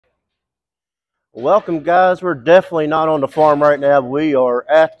Welcome, guys. We're definitely not on the farm right now. We are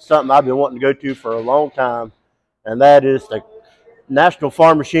at something I've been wanting to go to for a long time, and that is the National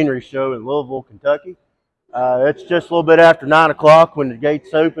Farm Machinery Show in Louisville, Kentucky. It's just a little bit after 9 o'clock when the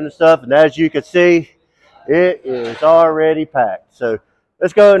gates open and stuff, and as you can see, it is already packed. So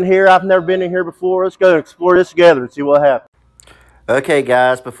let's go in here. I've never been in here before. Let's go and explore this together and see what happens. Okay,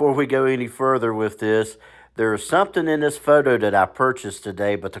 guys, before we go any further with this, there's something in this photo that I purchased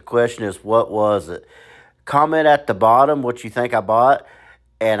today, but the question is, what was it? Comment at the bottom what you think I bought,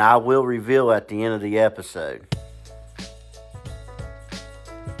 and I will reveal at the end of the episode.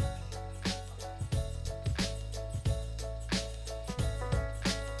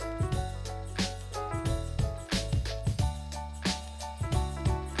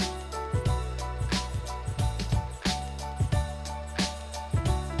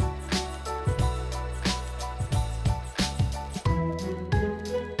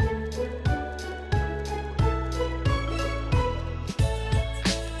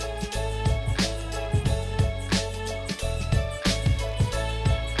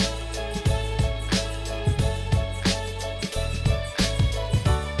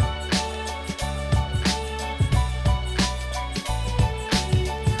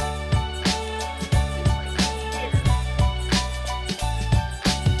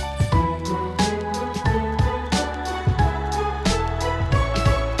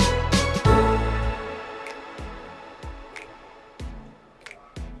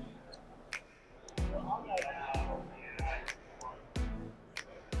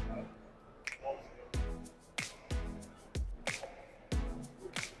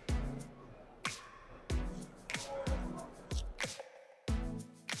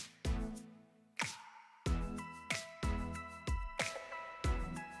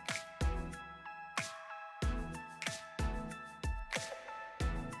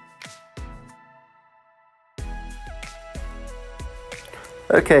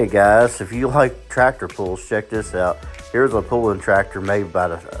 Okay, guys, if you like tractor pulls, check this out. Here's a pulling tractor made by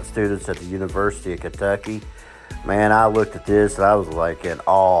the students at the University of Kentucky. Man, I looked at this and I was like in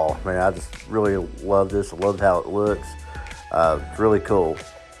awe. Man, I just really love this. I love how it looks. It's really cool.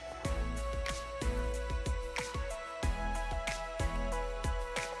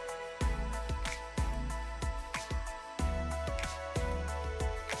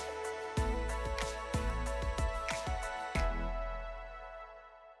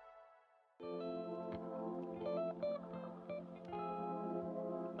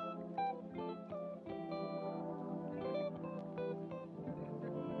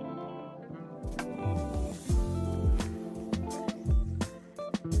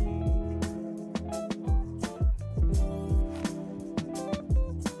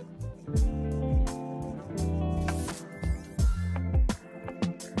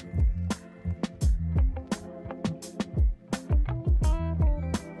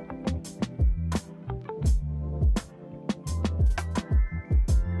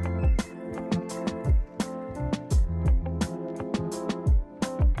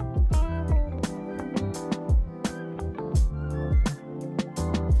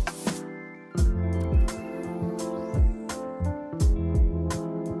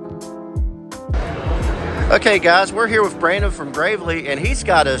 Okay, guys, we're here with Brandon from Gravely, and he's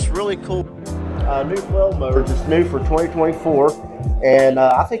got us really cool new flail mower, just new for 2024, and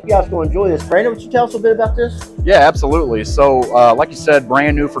I think you guys are going to enjoy this. Brandon, would you tell us a bit about this? Yeah, absolutely. So, like you said,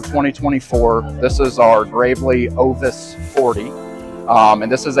 brand new for 2024. This is our Gravely Ovis 40,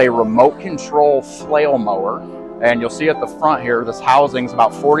 and this is a remote control flail mower. And you'll see at the front here, this housing is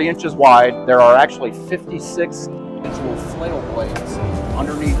about 40 inches wide. There are actually 56 individual flail blades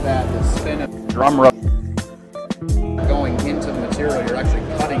underneath that spin a drum rod. Going into the material, you're actually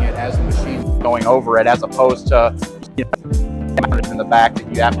cutting it as the machine going over it, as opposed to in the back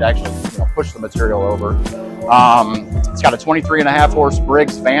that you have to actually push the material over. It's got a 23.5 horse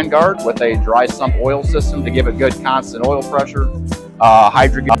Briggs Vanguard with a dry sump oil system to give it good constant oil pressure.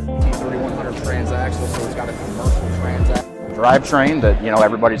 Hydrogen 3100 transaxle, so it's got a commercial transaxle drivetrain that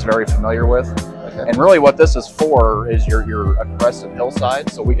everybody's very familiar with. And really what this is for is your aggressive hillside,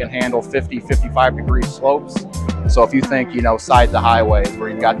 so we can handle 50-55 degree slopes. So if you think, side to highways where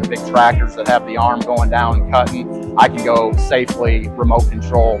you've got the big tractors that have the arm going down and cutting, I can go safely, remote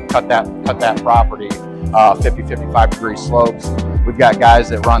control, cut that property, 50-55 degree slopes. We've got guys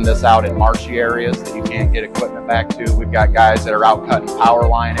that run this out in marshy areas that you can't get equipment back to. We've got guys that are out cutting power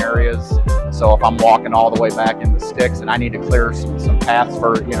line areas. So if I'm walking all the way back in the sticks and I need to clear some paths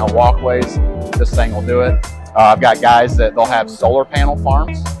for walkways, this thing will do it. I've got guys that they'll have solar panel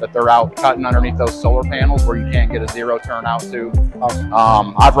farms that they're out cutting underneath those solar panels where you can't get a zero turn out to.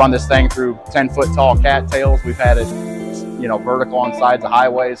 I've run this thing through 10-foot tall cattails. We've had it, you know, vertical on sides of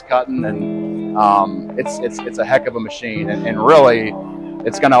highways cutting, and it's a heck of a machine. And really,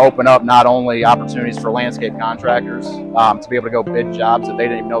 it's going to open up not only opportunities for landscape contractors to be able to go bid jobs that they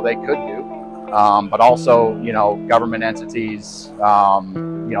didn't even know they could do, but also, you know, government entities, you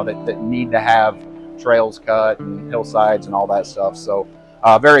know, that need to have trails cut and hillsides and all that stuff. So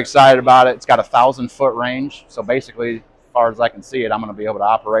very excited about it. It's got a 1,000-foot range. So basically, as far as I can see it, I'm going to be able to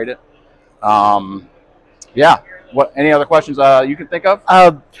operate it. Yeah. What? Any other questions you can think of?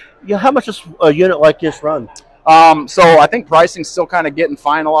 Yeah. How much does a unit like this run? So I think pricing's still kind of getting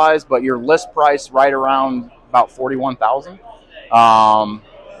finalized, but your list price right around about $41,000.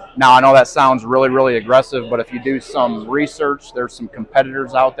 Now I know that sounds really, really aggressive, but if you do some research, there's some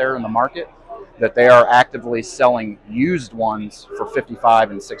competitors out there in the market that they are actively selling used ones for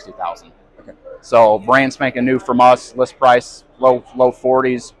 $55,000 and $60,000. Okay. So brand spanking new from us, list price low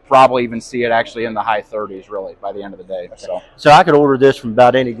 40s, probably even see it actually in the high 30s really by the end of the day. Okay. So I could order this from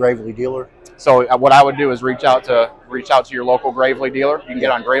about any Gravely dealer. So what I would do is reach out to your local Gravely dealer. You can get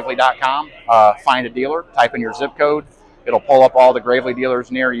on Gravely.com, find a dealer, type in your zip code. It'll pull up all the Gravely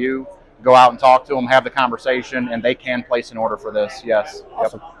dealers near you. Go out and talk to them, have the conversation, and they can place an order for this. Yes.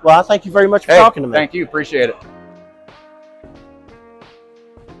 Awesome. Yep. Well, I thank you very much for talking to me. Thank you. Appreciate it.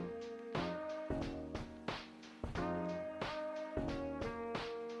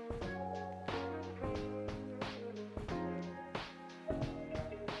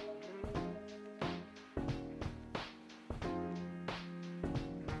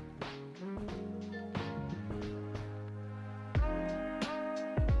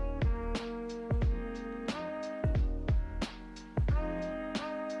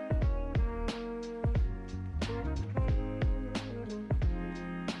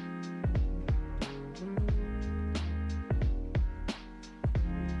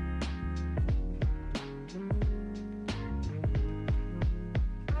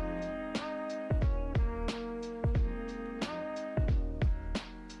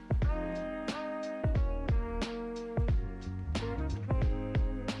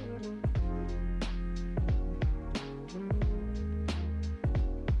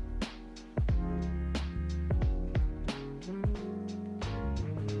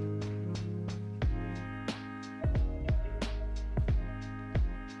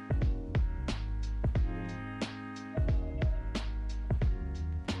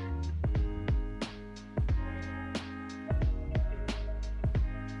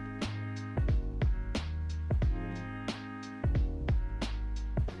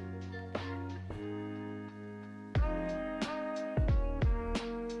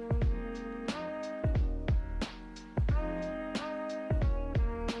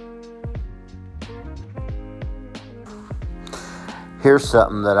 Here's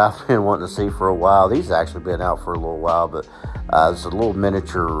something that I've been wanting to see for a while. These have actually been out for a little while, but it's a little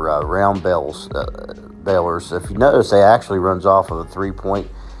miniature round balers. If you notice, they actually runs off of a 3-point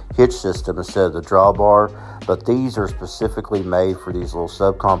hitch system instead of the drawbar, but these are specifically made for these little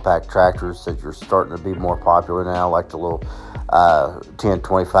subcompact tractors that are starting to be more popular now, like the little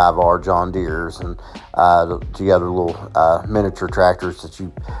 1025R John Deeres and the other little miniature tractors that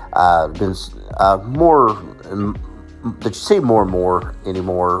you've been that you see more and more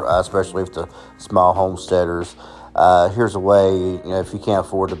anymore, especially with the small homesteaders. Here's a way, you know, if you can't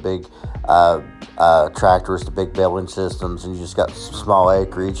afford the big tractors, the big baling systems, and you just got small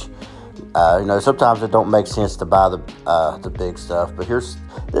acreage, you know, sometimes it don't make sense to buy the big stuff. But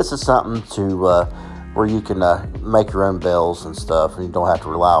this is something to where you can make your own bales and stuff, and you don't have to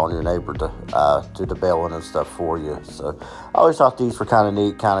rely on your neighbor to do the baling and stuff for you. So I always thought these were kind of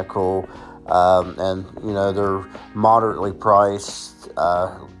neat, kind of cool. And you know, they're moderately priced,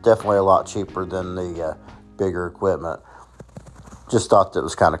 definitely a lot cheaper than the bigger equipment. Just thought that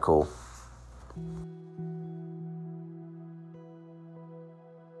was kind of cool.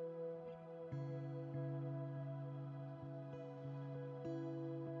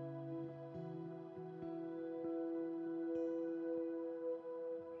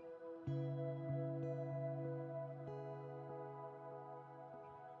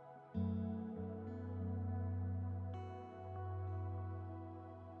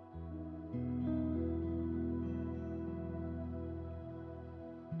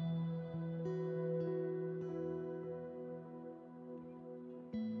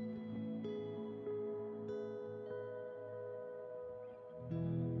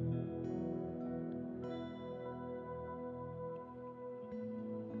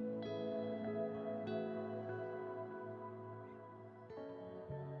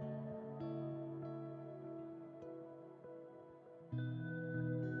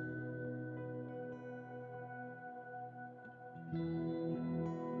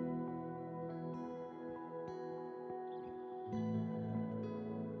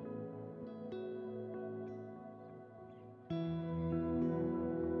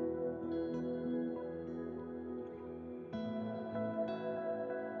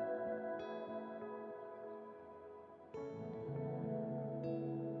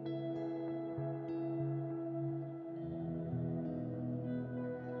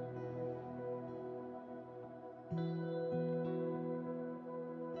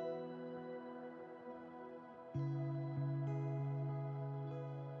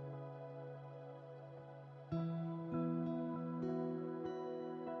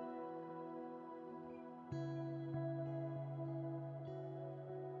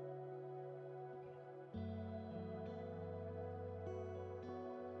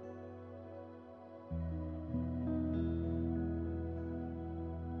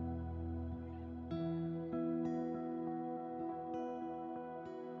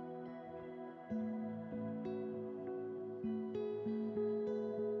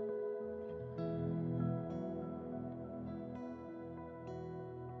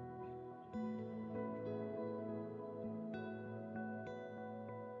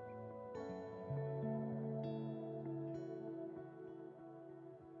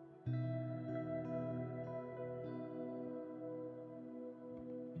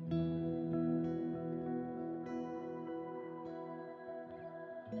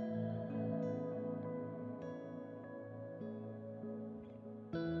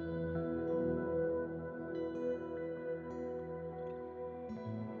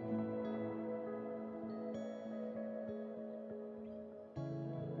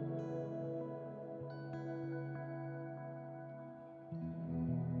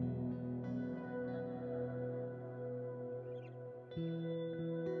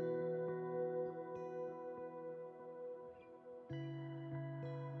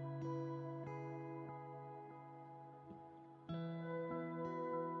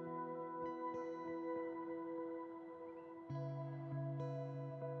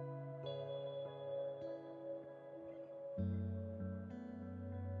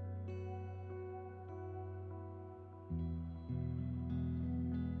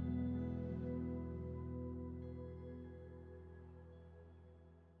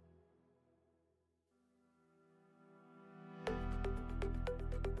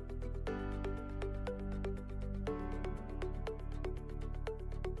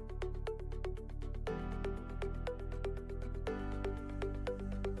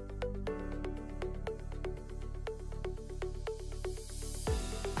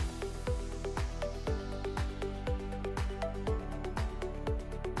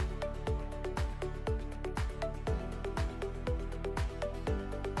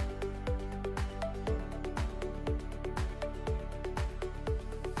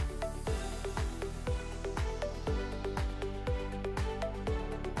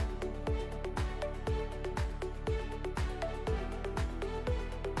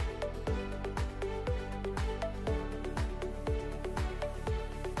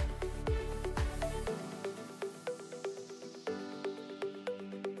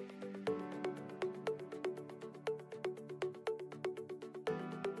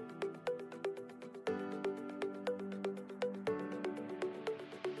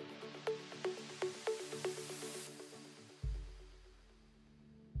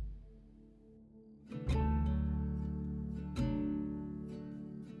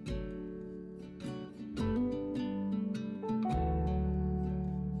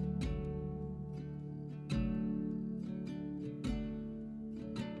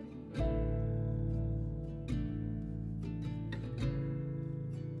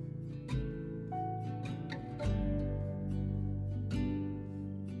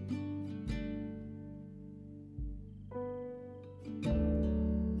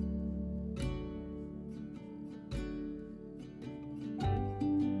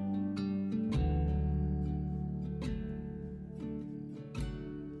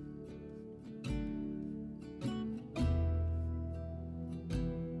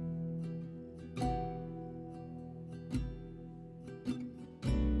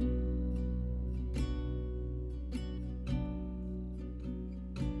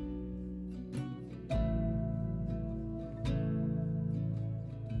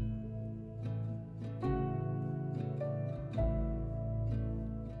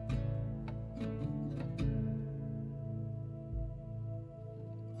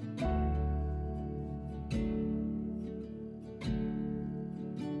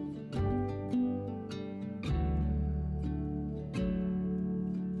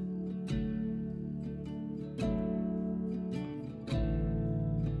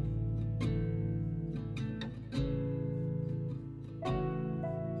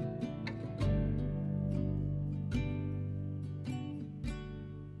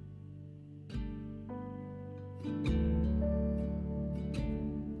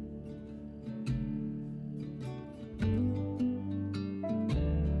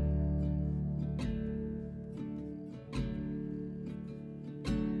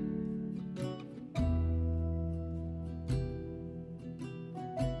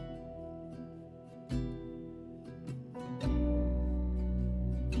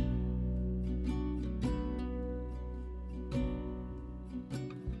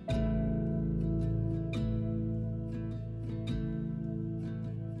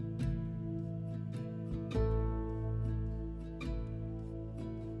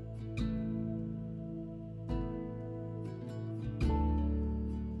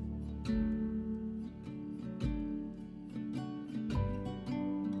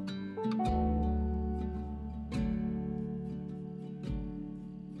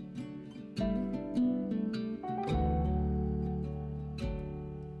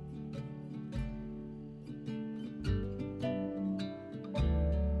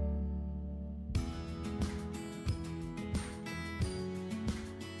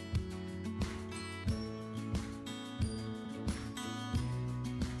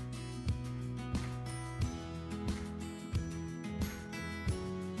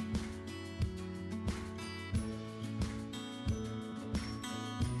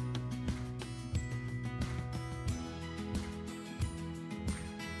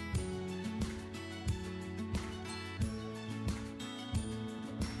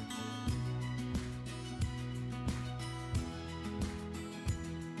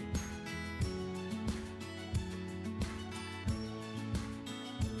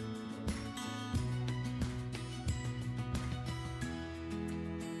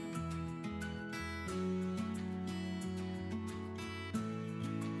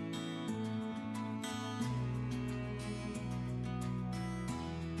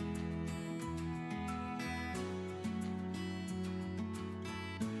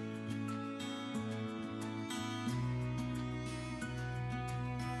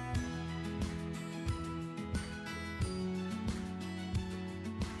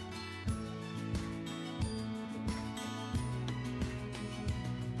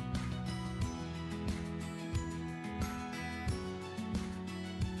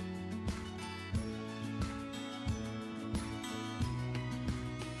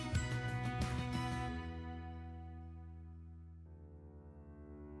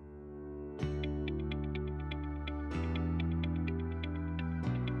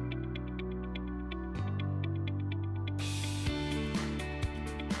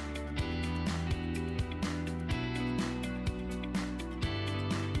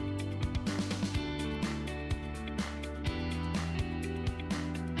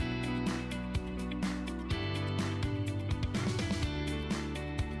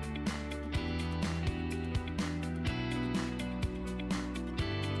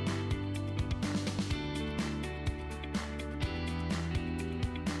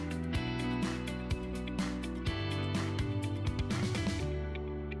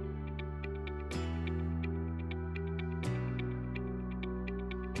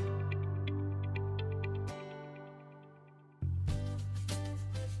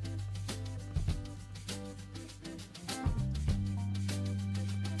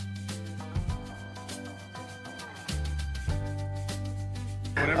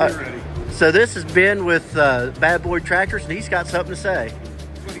 Whenever you're ready. So this is Ben with Bad Boy Tractors, and he's got something to say.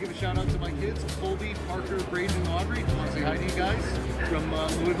 Just want to give a shout out to my kids, Colby, Parker, Braden, and Audrey. I want to say hi to you guys from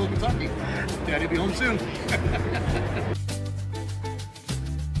Louisville, Kentucky. Daddy will be home soon.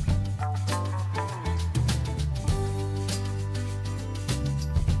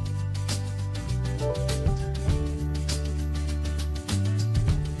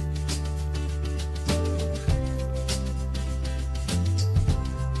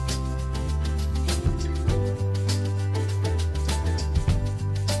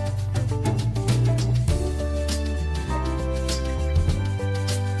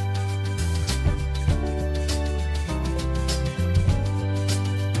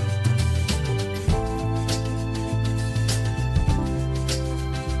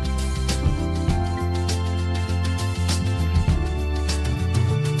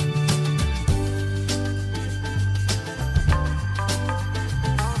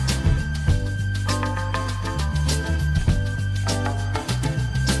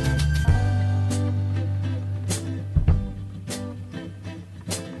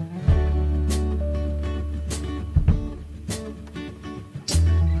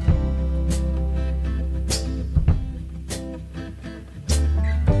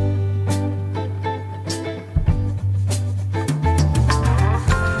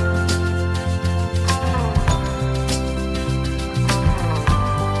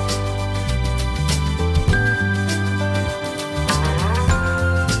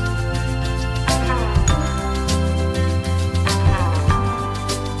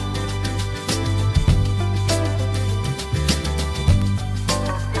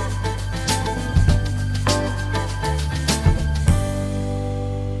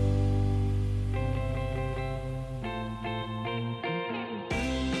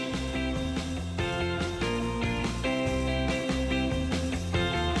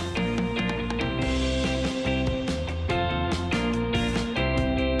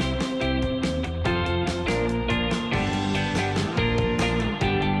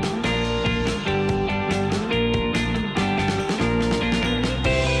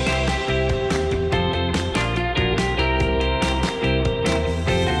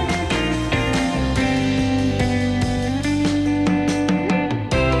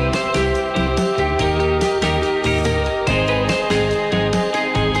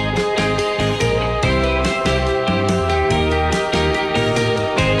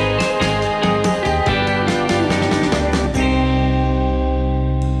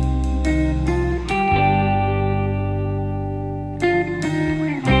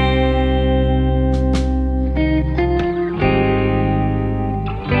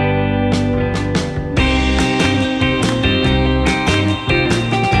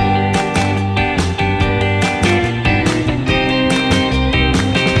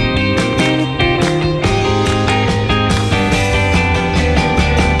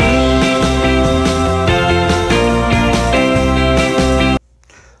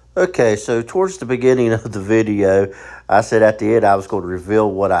 Okay, so towards the beginning of the video, I said at the end I was going to reveal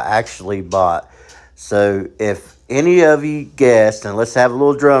what I actually bought. So if any of you guessed, and let's have a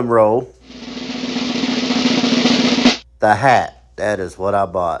little drum roll, the hat, that is what I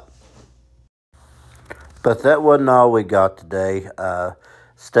bought. But that wasn't all we got today.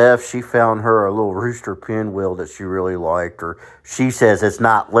 Steph, she found her a little rooster pinwheel that she really liked. Or she says it's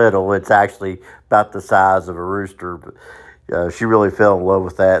not little, it's actually about the size of a rooster. But she really fell in love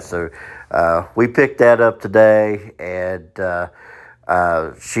with that. So we picked that up today. And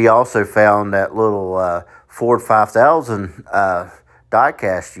she also found that little Ford 5000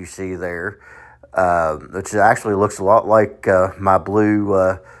 diecast you see there, which actually looks a lot like my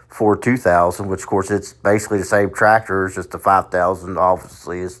blue Ford 2000, which of course it's basically the same tractor. It's just the 5000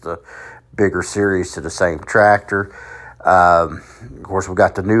 obviously is the bigger series to the same tractor. Of course, we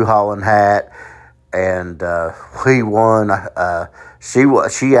got the New Holland hat, and we won.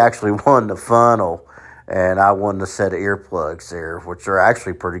 She actually won the funnel, and I won the set of earplugs there, which are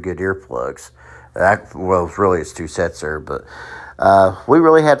actually pretty good earplugs. Well, really, it's two sets there, but we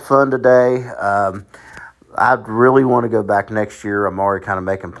really had fun today. I really want to go back next year. I'm already kind of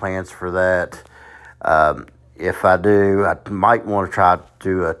making plans for that. If I do, I might want to try to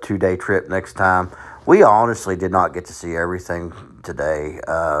do a 2-day trip next time. We honestly did not get to see everything today.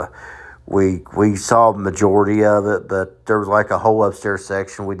 We saw the majority of it, but there was like a whole upstairs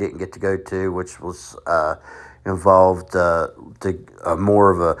section we didn't get to go to, which was involved more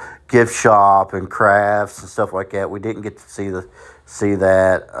of a gift shop and crafts and stuff like that. We didn't get to see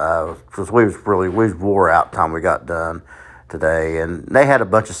that because we was wore out time we got done today, and they had a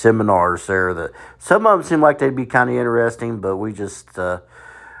bunch of seminars there that some of them seemed like they'd be kind of interesting, but we just didn't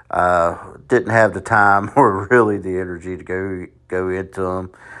have the time or really the energy to go into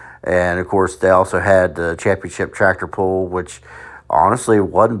them. And of course, they also had the championship tractor pull, which honestly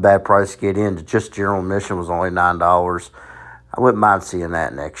wasn't a bad price to get in. Just general admission was only $9. I wouldn't mind seeing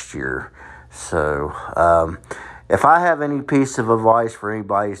that next year. So if I have any piece of advice for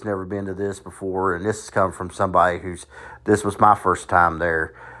anybody who's never been to this before, and this has come from somebody this was my first time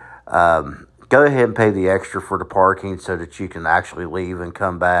there, go ahead and pay the extra for the parking so that you can actually leave and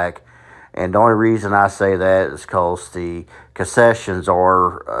come back. And the only reason I say that is because the concessions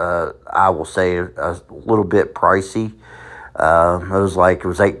are, I will say, a little bit pricey. It was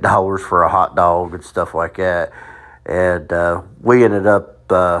 $8 for a hot dog and stuff like that. And we ended up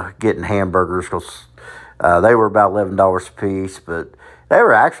getting hamburgers because they were about $11 a piece, but they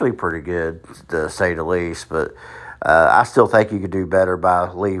were actually pretty good, to say the least. But I still think you could do better by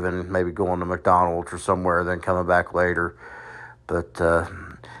leaving, maybe going to McDonald's or somewhere, then coming back later. But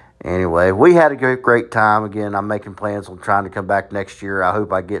anyway, we had a great time. Again, I'm making plans on trying to come back next year. I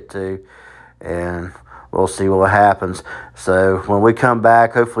hope I get to, and we'll see what happens. So when we come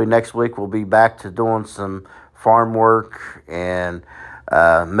back, hopefully next week, we'll be back to doing some farm work and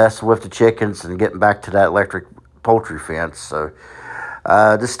messing with the chickens and getting back to that electric poultry fence. So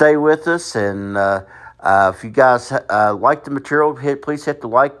just stay with us, and if you guys like the material, please hit the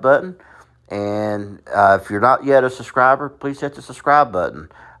like button. And if you're not yet a subscriber, please hit the subscribe button.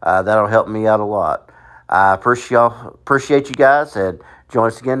 That'll help me out a lot. I appreciate you guys, and join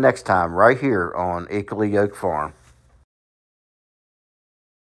us again next time right here on Equally Yoked Farm.